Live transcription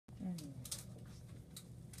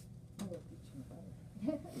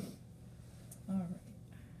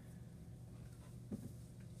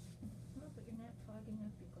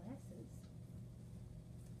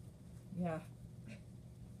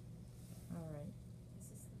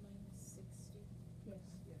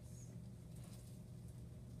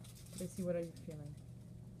Let's see, what are you feeling?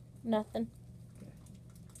 Nothing. Okay.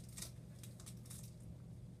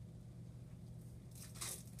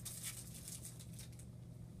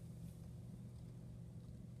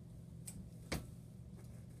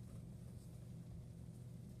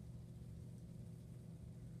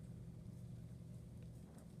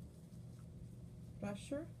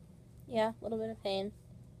 Pressure? Yeah, a little bit of pain.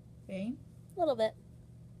 Pain? A little bit.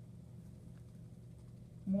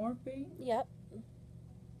 More pain? Yep.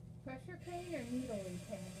 Pressure pain or needly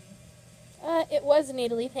pain? It was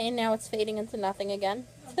needly pain. Now it's fading into nothing again.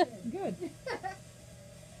 Oh, Good.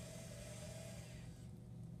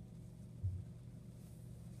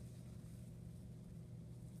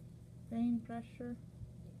 Pain, pressure?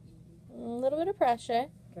 A little bit of pressure.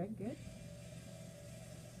 Okay, good.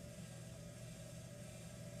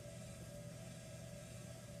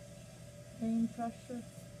 Pain, pressure?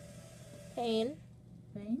 Pain.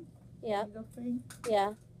 Pain? Yep. Needle pain?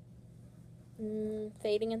 Yeah.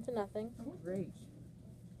 Fading into nothing. Oh, great.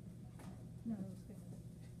 No, it was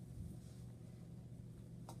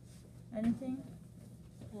good. Anything?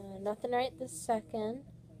 Nothing right this second.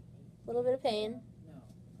 A little bit of pain.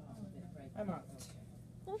 I'm out.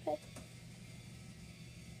 Okay.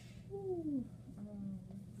 Ooh.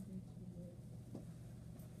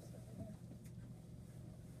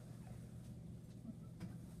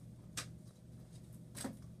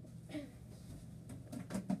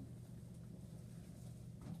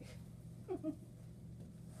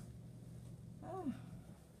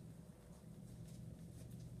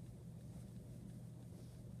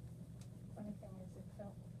 Funny thing is, it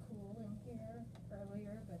felt cool in here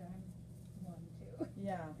earlier, but I'm one too.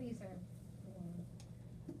 Yeah. These are warm.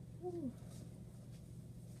 Ooh.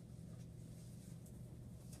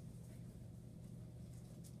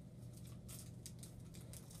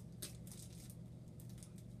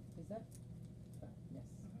 Is that? Yes.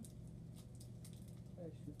 I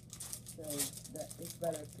should say that it's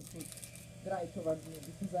better to put dry towards me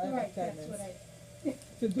because I have a Right, that's tendency what I.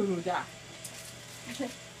 to do that.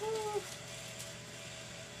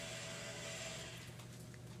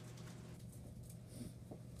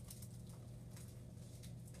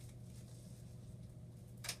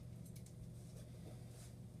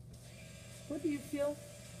 What do you feel?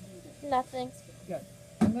 Nothing. Good.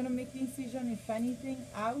 I'm gonna make the incision, if anything,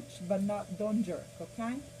 ouch, but don't jerk,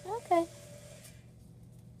 okay? Okay.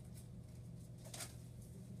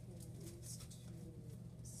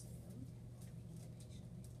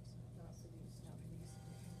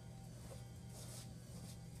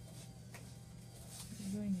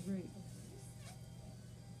 You're doing great.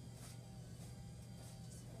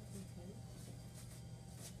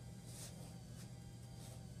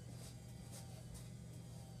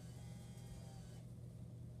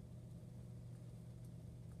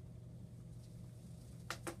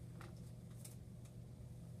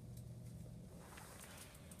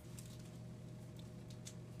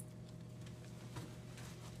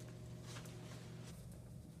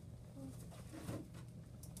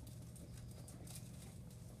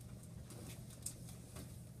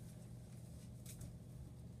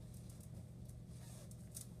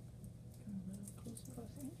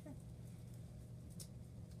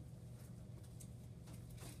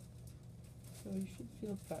 So you should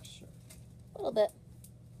feel pressure. A little bit.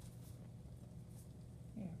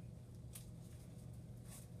 Here.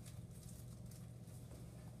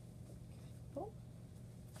 Oh.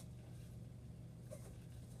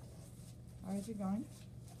 How is it going?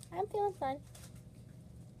 I'm feeling fine.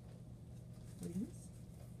 Release.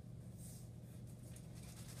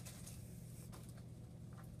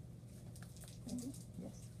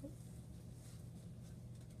 Yes.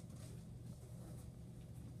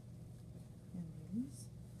 And release.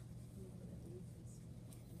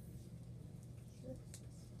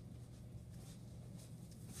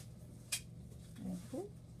 And pull.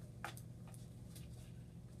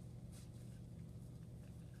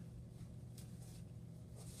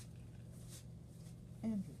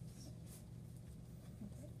 And release.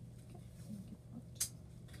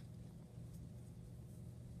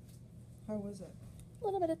 How was it? A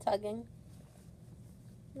little bit of tugging.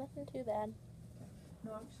 Nothing too bad.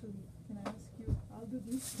 No, actually, can I ask you? I'll do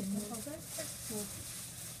this. Can you hold that? Hold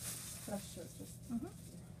pressure, just.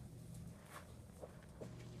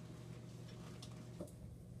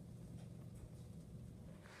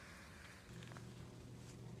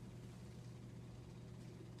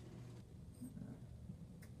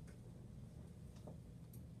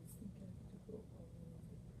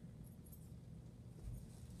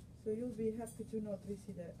 So you'll be happy to know,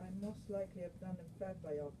 Tracy, that I most likely have done a fat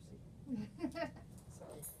biopsy. So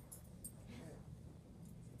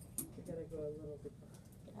we gotta go a little bit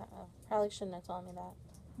Uh-oh. Probably shouldn't have told me that.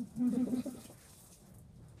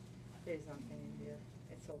 There's something in there.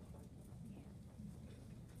 It's so fun.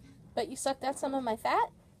 But you sucked out some of my fat?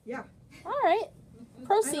 Yeah. All right. I know,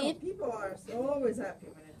 Proceed. people are always happy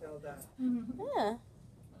when I tell that. Yeah.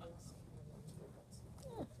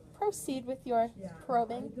 Proceed with your Yeah, I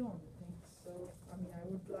probing. don't think so. I mean, I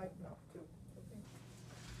would like not to. Okay.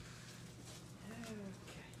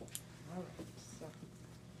 All right. So,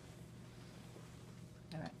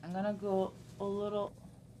 all right. I'm gonna go a little.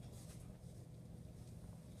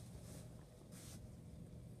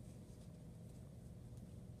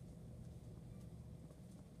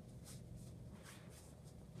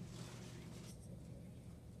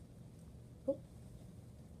 Oh.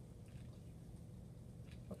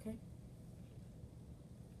 Okay.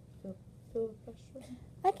 Feel the pressure.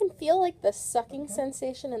 I can feel like the sucking Okay.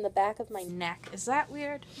 sensation in the back of my neck. Is that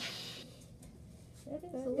weird? It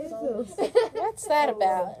is a It little. is. What's that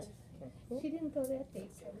about? She didn't go that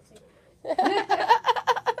deep, so to say.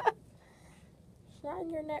 It's not in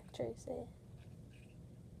your neck, Tracy. Okay.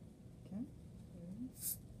 And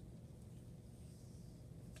release.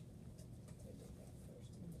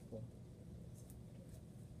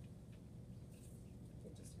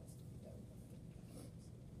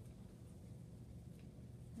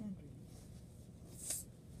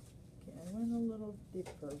 Okay, I went a little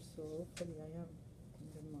deeper, so hopefully I am in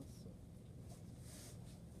the muscle.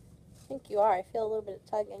 I think you are. I feel a little bit of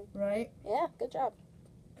tugging. Right? Yeah, good job.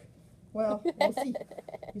 Well, we'll see.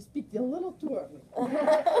 You speak a little too early.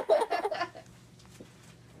 I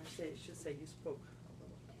should say you spoke a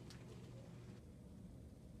little.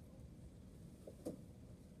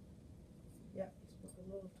 Yeah, you spoke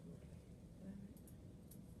a little too early.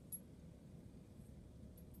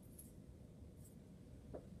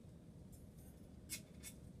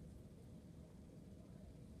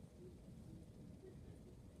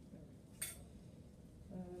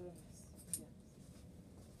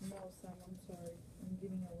 No, Sam, I'm sorry. I'm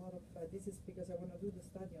giving a lot of fat. This is because I want to do the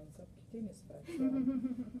study on subcutaneous fat. So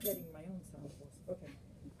I'm getting my own samples. Okay.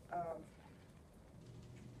 Can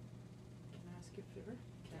I ask you a favor?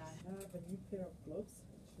 Can I have a new pair of gloves?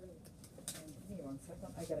 Sure. And give me 1 second.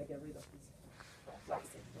 I gotta get rid of these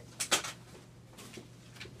plastic things.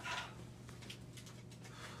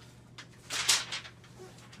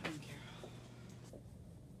 Thank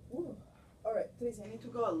you. Ooh. All right, Tracy, I need to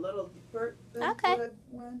go a little deeper than Okay. what I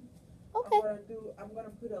went. Okay. I'm gonna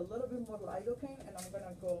put a little bit more lidocaine, and I'm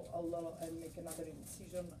gonna go a little and make another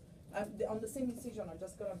incision. On the same incision, I'm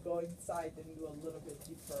just gonna go inside and do a little bit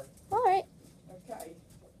deeper. All right. Okay.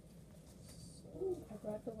 I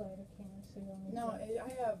brought the lighter can, so you'll need No, to. I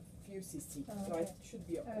have few cc, Oh, so I okay. should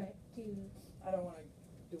be okay. Alright, do you, I don't wanna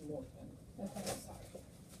do more than. okay. Sorry.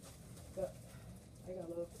 But I got a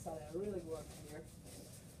little excited. I really work here.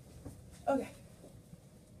 Okay.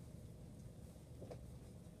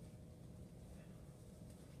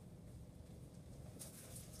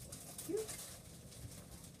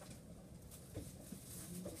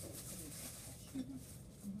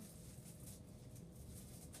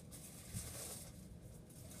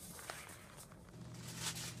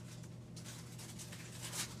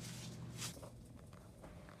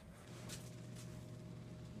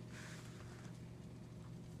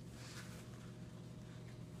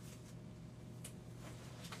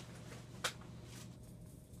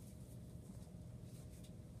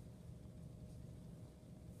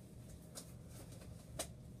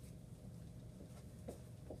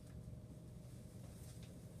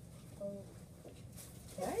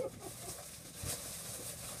 Okay.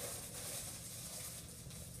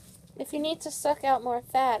 If you need to suck out more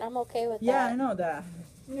fat, I'm okay with Yeah, I that. know that.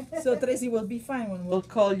 So Tracy will be fine when we'll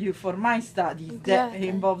call you for my study that Exactly.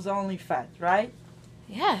 involves only fat, right?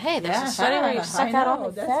 Yeah, hey, there's Yeah, a study where you I suck out all know.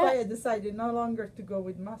 the That's why I fat. decided no longer to go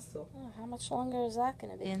with muscle. Oh, how much longer is that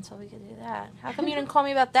going to be until we can do that? How come you didn't call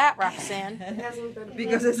me about that, Roxanne?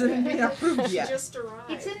 Because it hasn't been approved yet. Just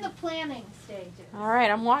arrived. It's in the planning stages. All right,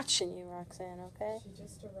 I'm watching you, Roxanne, okay? She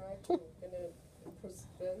just arrived. We're gonna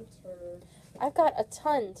present her. I've got a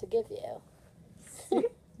ton to give you.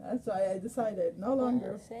 That's why I decided no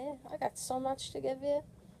longer. See? I got so much to give you.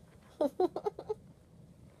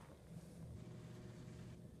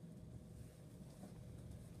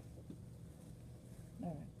 All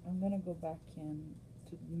right, I'm gonna go back in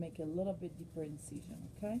to make a little bit deeper incision,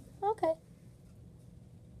 okay? Okay.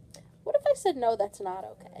 What if I said no, that's not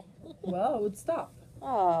okay? Well, it would stop.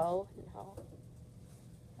 Oh, no.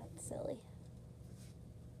 That's silly.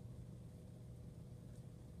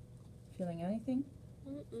 Feeling anything?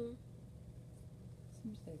 Mm-mm.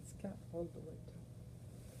 Seems like it's got all the way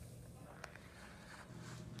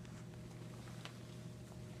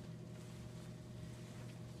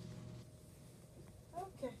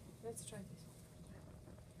let's try this.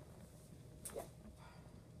 Yeah.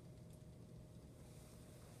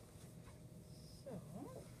 So.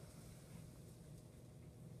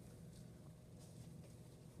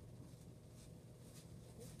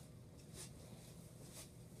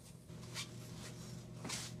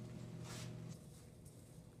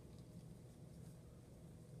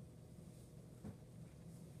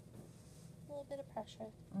 A little bit of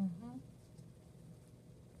pressure. Mm-hmm.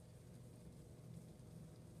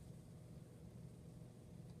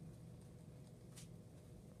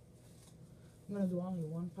 I'm gonna do only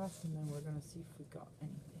one pass and then we're gonna see if we got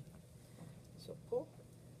anything. So pull.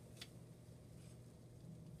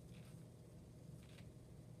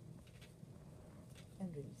 And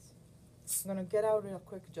release. I'm gonna get out real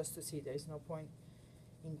quick just to see. There is no point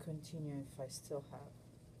in continuing if I still have.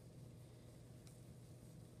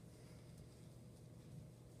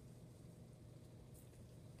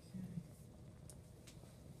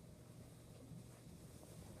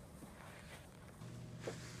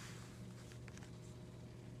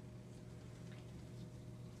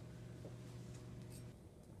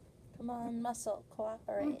 Come on, muscle,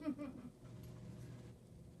 cooperate.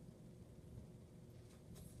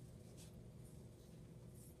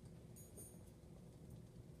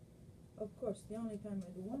 Of course, the only time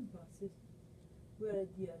I do one pass is we're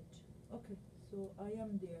at the edge. Okay, so I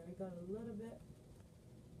am there. I got a little bit.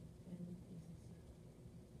 And this is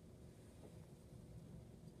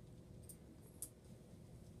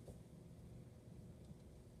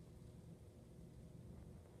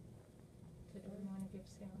So do we wanna give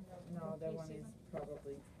Sarah a no, that piece one is even?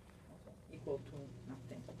 probably equal to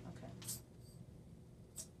nothing. Okay.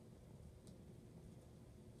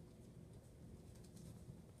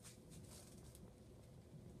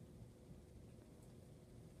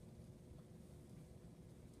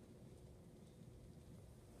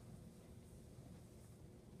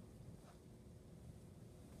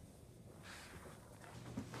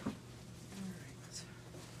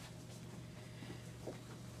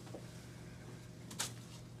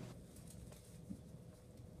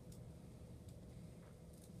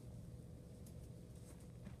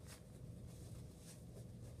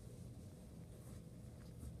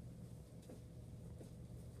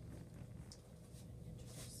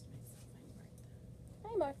 Hi,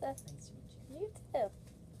 Martha. Nice to meet you. You too.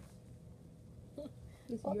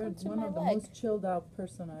 Listen, Welcome you're to one my of the leg. most chilled out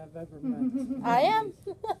person I have ever met. I am.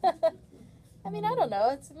 I mean, I don't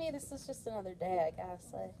know. To me, this is just another day, I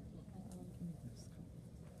guess.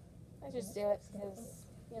 I just do it because,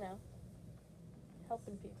 you know,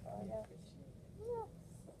 helping people, I guess. Yeah.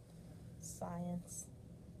 Science.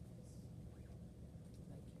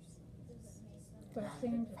 Roxanne just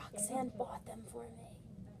gave Roxanne it to- bought them for me.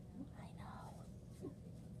 I know. It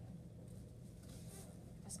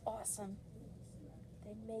was awesome.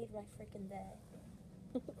 They made my freaking day.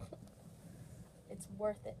 It's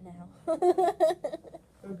worth it now.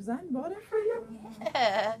 Roxanne bought it for you?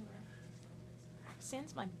 Yeah.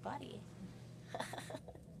 Roxanne's my buddy.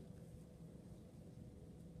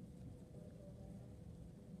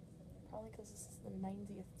 Probably because this is the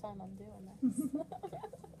 90th time I'm doing this.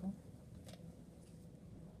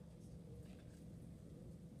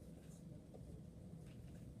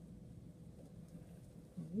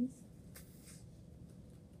 Release.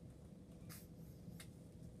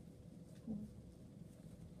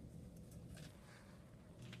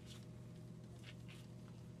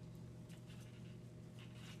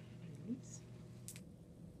 Release.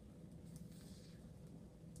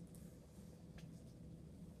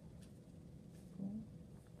 Pull.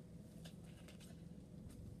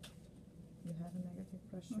 You have a negative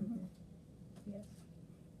pressure Mhm. there. Yes.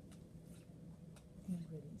 And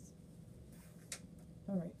release.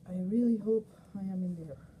 All right, I really hope I am in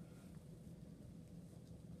there.